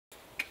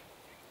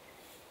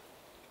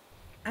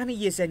Anna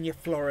Yesenia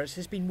Flores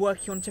has been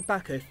working on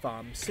tobacco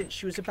farms since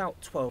she was about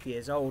 12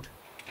 years old,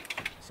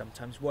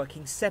 sometimes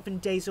working 7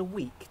 days a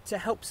week to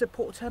help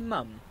support her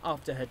mum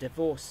after her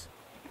divorce.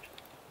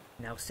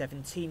 Now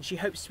 17, she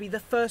hopes to be the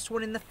first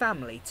one in the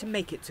family to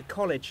make it to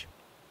college.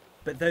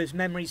 But those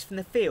memories from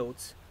the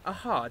fields are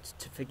hard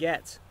to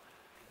forget.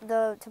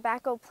 The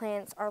tobacco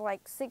plants are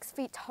like 6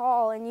 feet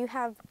tall, and you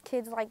have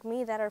kids like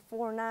me that are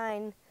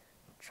 4'9"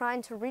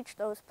 trying to reach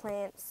those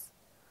plants.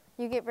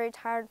 You get very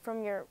tired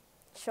from your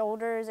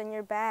shoulders and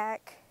your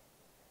back,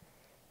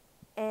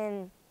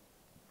 and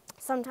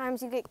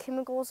sometimes you get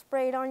chemicals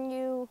sprayed on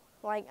you.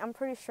 Like, I'm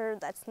pretty sure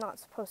that's not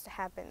supposed to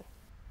happen.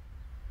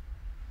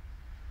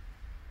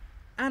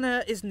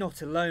 Anna is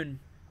not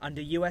alone.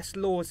 Under US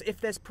laws, if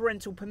there's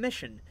parental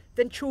permission,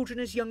 then children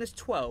as young as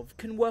 12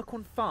 can work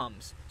on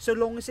farms so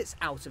long as it's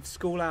out of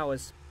school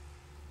hours.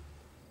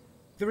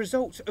 The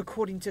result,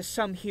 according to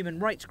some human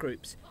rights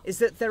groups, is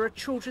that there are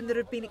children that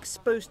have been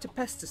exposed to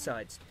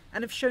pesticides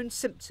and have shown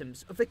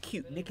symptoms of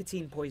acute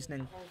nicotine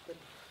poisoning.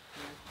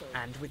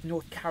 And with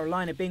North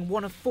Carolina being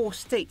one of 4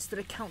 states that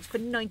accounts for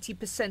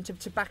 90% of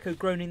tobacco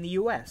grown in the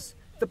US,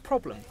 the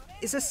problem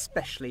is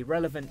especially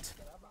relevant.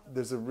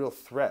 There's a real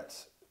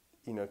threat,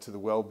 to the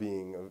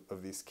well-being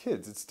of these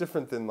kids. It's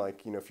different than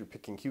if you're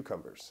picking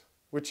cucumbers,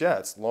 which, yeah,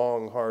 it's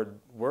long, hard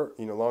work,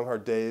 long,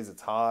 hard days,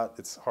 it's hot,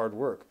 it's hard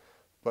work.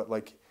 But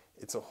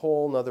it's a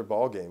whole nother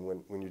ballgame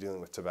when you're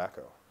dealing with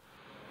tobacco.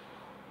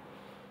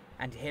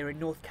 And here in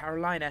North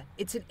Carolina,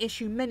 it's an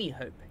issue many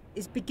hope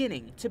is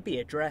beginning to be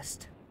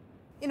addressed.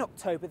 In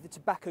October, the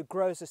Tobacco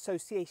Growers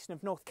Association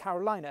of North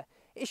Carolina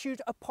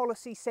issued a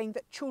policy saying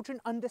that children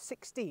under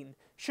 16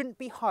 shouldn't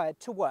be hired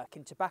to work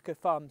in tobacco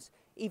farms,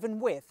 even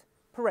with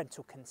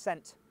parental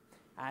consent.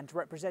 And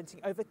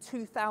representing over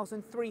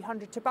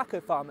 2,300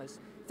 tobacco farmers,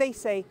 they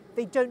say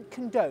they don't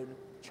condone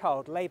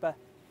child labour.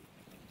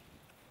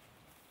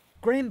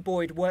 Graham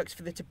Boyd works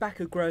for the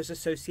Tobacco Growers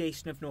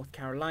Association of North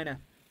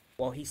Carolina.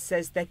 While he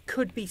says there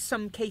could be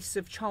some cases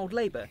of child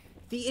labour,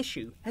 the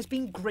issue has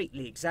been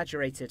greatly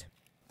exaggerated.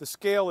 The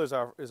scale is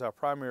our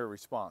primary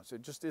response.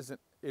 It just isn't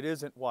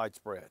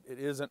widespread. It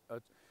isn't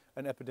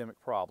an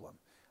epidemic problem.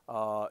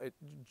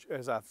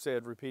 As I've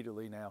said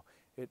repeatedly now,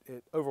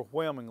 it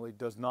overwhelmingly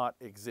does not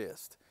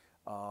exist.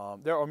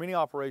 There are many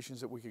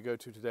operations that we could go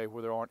to today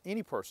where there aren't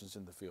any persons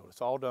in the field.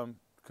 It's all done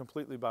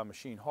completely by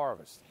machine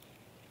harvest.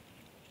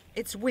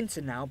 It's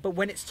winter now, but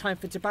when it's time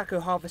for tobacco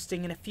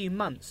harvesting in a few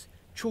months,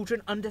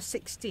 children under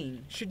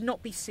 16 should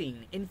not be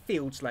seen in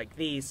fields like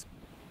these.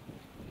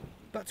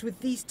 But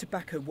with these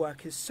tobacco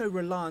workers so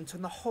reliant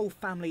on the whole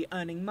family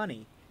earning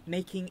money,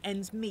 making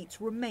ends meet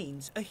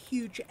remains a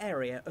huge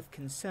area of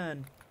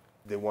concern.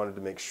 They wanted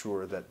to make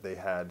sure that they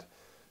had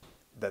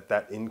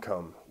that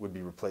income would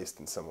be replaced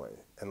in some way.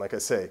 And like I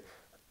say,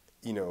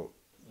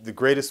 the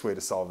greatest way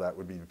to solve that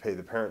would be to pay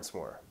the parents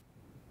more.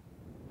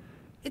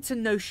 It's a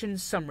notion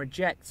some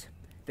reject.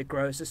 The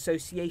Growers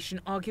Association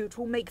argue it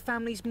will make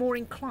families more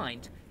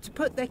inclined to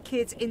put their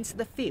kids into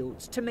the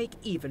fields to make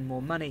even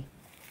more money.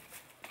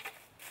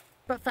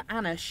 But for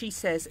Anna, she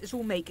says it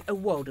will make a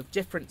world of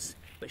difference.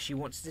 But she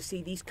wants to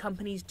see these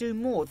companies do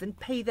more than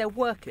pay their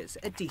workers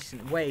a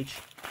decent wage.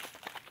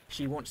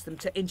 She wants them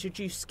to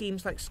introduce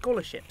schemes like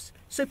scholarships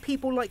so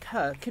people like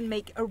her can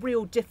make a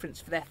real difference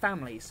for their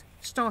families,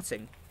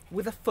 starting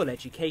with a full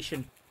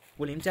education.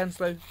 William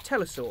Denselow,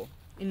 Denselow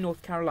in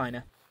North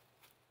Carolina.